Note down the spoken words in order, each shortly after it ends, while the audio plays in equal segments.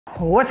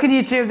What's good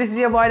YouTube? This is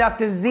your boy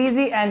Dr.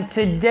 Zizi and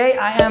today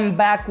I am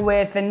back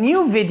with a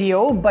new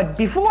video. But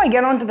before I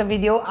get on to the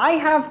video, I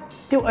have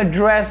to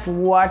address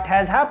what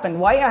has happened,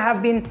 why I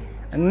have been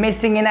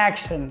missing in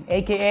action,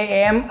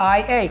 aka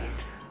MIA.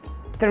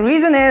 The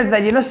reason is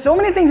that so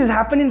many things has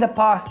happened in the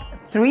past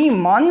 3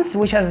 months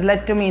which has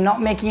led to me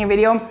not making a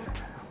video.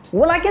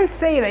 Well, I can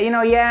say that,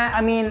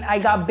 I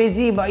got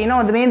busy, but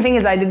the main thing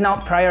is I did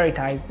not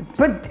prioritize.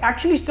 But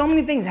actually so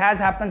many things has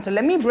happened. So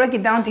let me break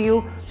it down to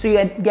you so you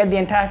get the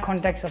entire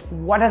context of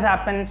what has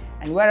happened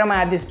and where am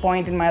I at this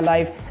point in my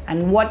life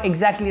and what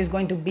exactly is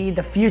going to be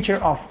the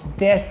future of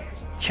this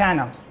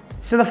channel.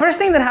 So the first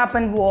thing that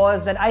happened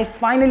was that I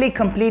finally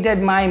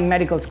completed my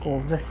medical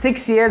school. The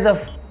 6 years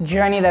of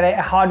journey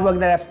hard work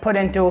that I put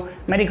into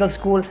medical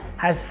school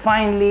has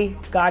finally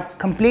got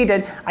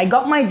completed. I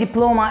got my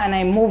diploma and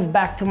I moved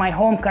back to my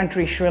home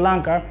country, Sri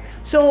Lanka.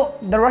 So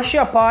the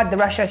Russia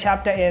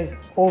chapter is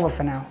over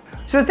for now.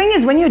 So the thing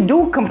is, when you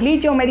do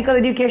complete your medical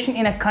education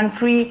in a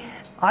country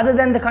other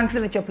than the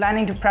country that you're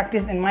planning to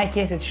practice, in my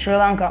case it's Sri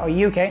Lanka or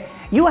UK,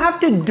 you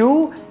have to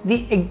do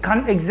the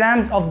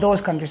exams of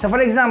those countries. So for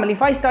example,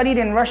 if I studied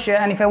in Russia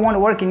and if I want to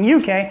work in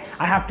UK,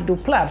 I have to do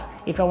PLAB.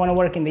 If I want to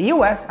work in the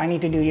US, I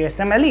need to do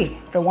USMLE.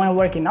 If I want to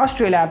work in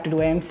Australia, I have to do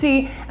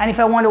AMC. And if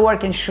I want to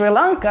work in Sri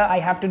Lanka, I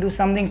have to do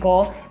something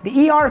called the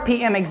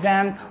ERPM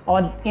exam,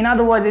 or in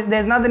other words,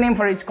 there's another name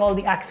for it, it's called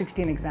the Act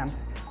 16 exam.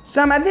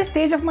 So I'm at this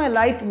stage of my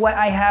life where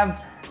I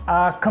have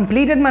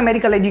completed my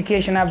medical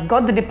education, I've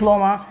got the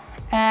diploma,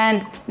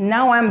 and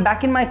now I'm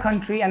back in my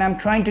country and I'm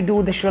trying to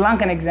do the Sri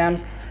Lankan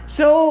exams.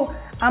 So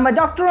I'm a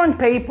doctor on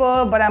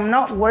paper, but I'm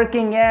not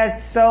working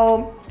yet.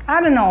 So I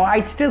don't know,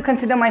 I still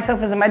consider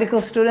myself as a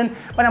medical student,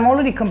 but I'm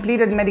already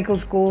completed medical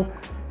school.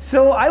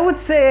 So I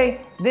would say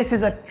this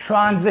is a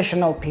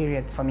transitional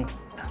period for me.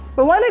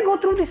 But while I go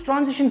through this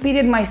transition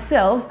period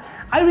myself,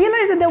 I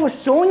realized that there were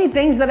so many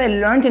things that I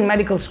learned in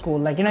medical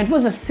school. It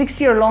was a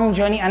 6-year-long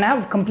journey and I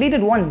have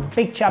completed one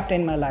big chapter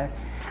in my life.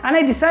 And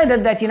I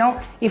decided that,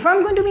 if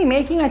I'm going to be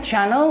making a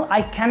channel,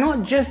 I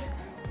cannot just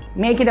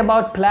make it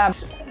about PLAB.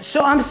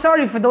 So I'm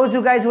sorry for those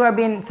you guys who have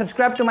been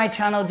subscribed to my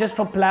channel just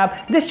for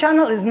PLAB. This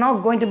channel is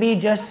not going to be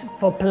just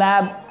for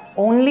PLAB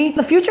only.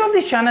 The future of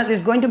this channel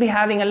is going to be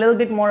having a little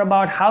bit more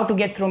about how to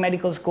get through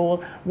medical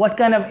school, what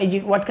kind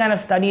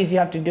of studies you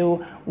have to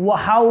do,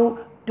 how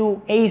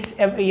to ace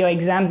your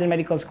exams in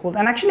medical school,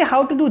 and actually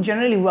how to do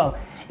generally well.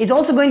 It's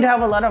also going to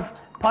have a lot of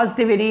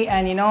positivity,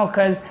 and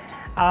because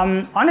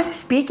honestly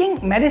speaking,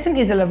 medicine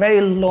is a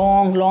very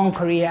long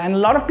career and a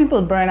lot of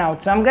people burn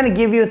out. So I'm going to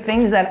give you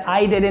things that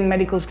I did in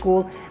medical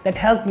school that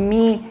helped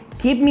me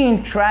keep me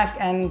in track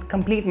and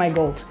complete my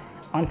goals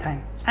on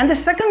time. And the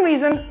second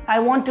reason I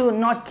want to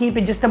not keep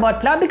it just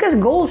about PLAB, because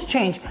goals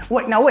change.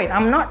 Wait,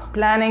 I'm not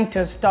planning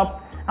to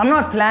stop. I'm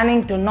not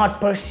planning to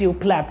not pursue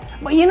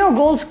PLAB, but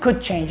goals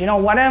could change.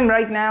 What I am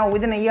right now,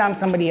 within a year I'm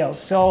somebody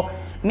else. So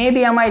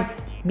maybe I might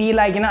be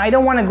like, I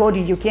don't want to go to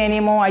UK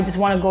anymore, I just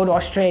want to go to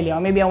Australia, or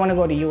maybe I want to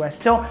go to US.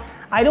 So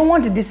I don't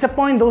want to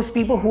disappoint those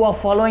people who are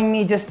following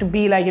me just to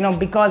be like,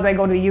 because I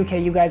go to UK,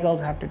 you guys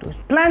also have to do it.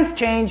 Plans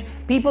change,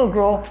 people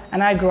grow,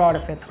 and I grow out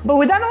of it. But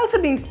with that also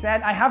being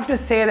said, I have to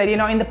say that,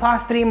 in the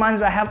past 3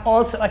 months, I have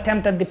also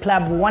attempted the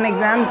PLAB 1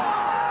 exam.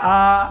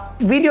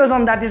 Videos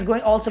on that is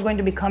also going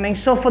to be coming.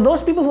 So for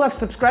those people who have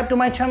subscribed to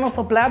my channel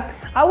for PLAB,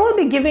 I will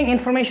be giving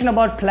information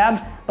about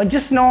PLAB, but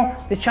just know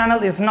the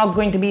channel is not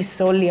going to be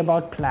solely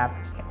about PLAB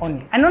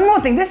only. And one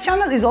more thing, this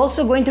channel is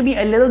also going to be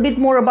a little bit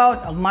more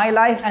about my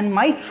life and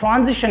my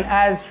transition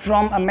as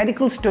from a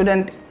medical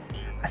student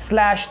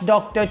 /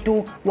 doctor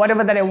to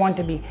whatever that I want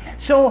to be.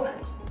 So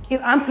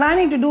I'm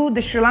planning to do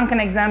the Sri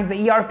Lankan exams,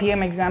 the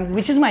ERPM exams,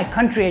 which is my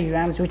country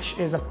exams, which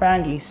is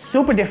apparently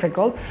super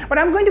difficult. But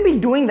I'm going to be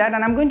doing that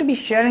and I'm going to be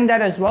sharing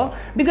that as well,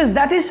 because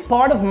that is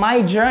part of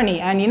my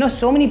journey. And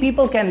so many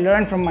people can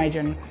learn from my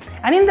journey.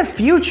 And in the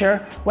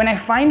future, when I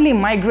finally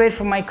migrate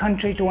from my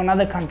country to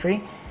another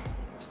country,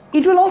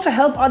 it will also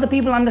help other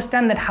people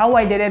understand that how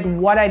I did it,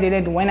 what I did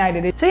it, when I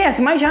did it. So yes,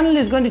 my channel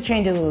is going to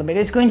change a little bit.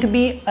 It's going to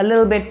be a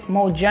little bit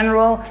more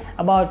general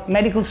about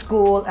medical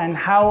school and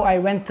how I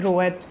went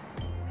through it,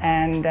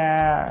 and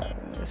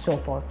so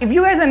forth. If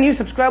you guys are new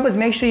subscribers,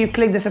 make sure you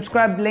click the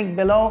subscribe link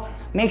below.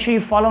 Make sure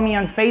you follow me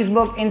on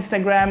Facebook,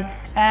 Instagram,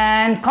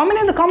 and comment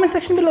in the comment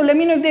section below. Let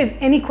me know if there's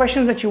any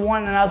questions that you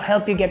want and I'll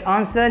help you get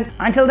answered.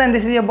 Until then,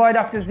 this is your boy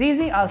Dr.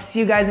 Zizi. I'll see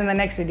you guys in the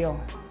next video.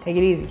 Take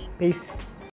it easy. Peace.